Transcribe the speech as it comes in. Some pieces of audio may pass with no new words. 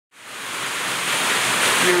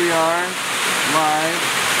Here we are, live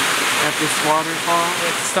at this waterfall.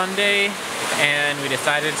 It's Sunday, and we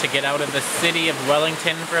decided to get out of the city of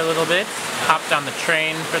Wellington for a little bit. Hopped on the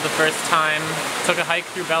train for the first time. Took a hike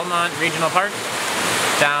through Belmont Regional Park,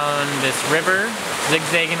 down this river,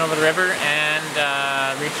 zigzagging over the river,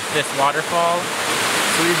 and reached this waterfall.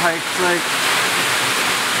 So we hiked like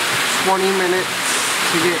 20 minutes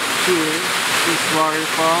to get here, this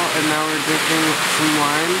waterfall, and now we're drinking some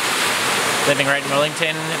wine. Living right in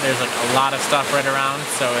Wellington, there's like a lot of stuff right around,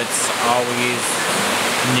 so it's always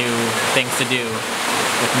new things to do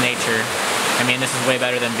with nature. I mean, this is way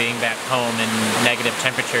better than being back home in negative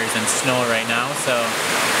temperatures and snow right now, so.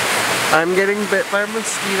 I'm getting bit by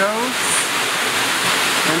mosquitoes.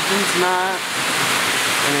 Benton's not,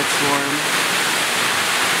 and it's warm.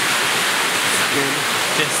 It's good.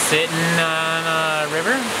 Just sitting on a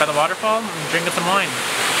river by the waterfall and drinking some wine.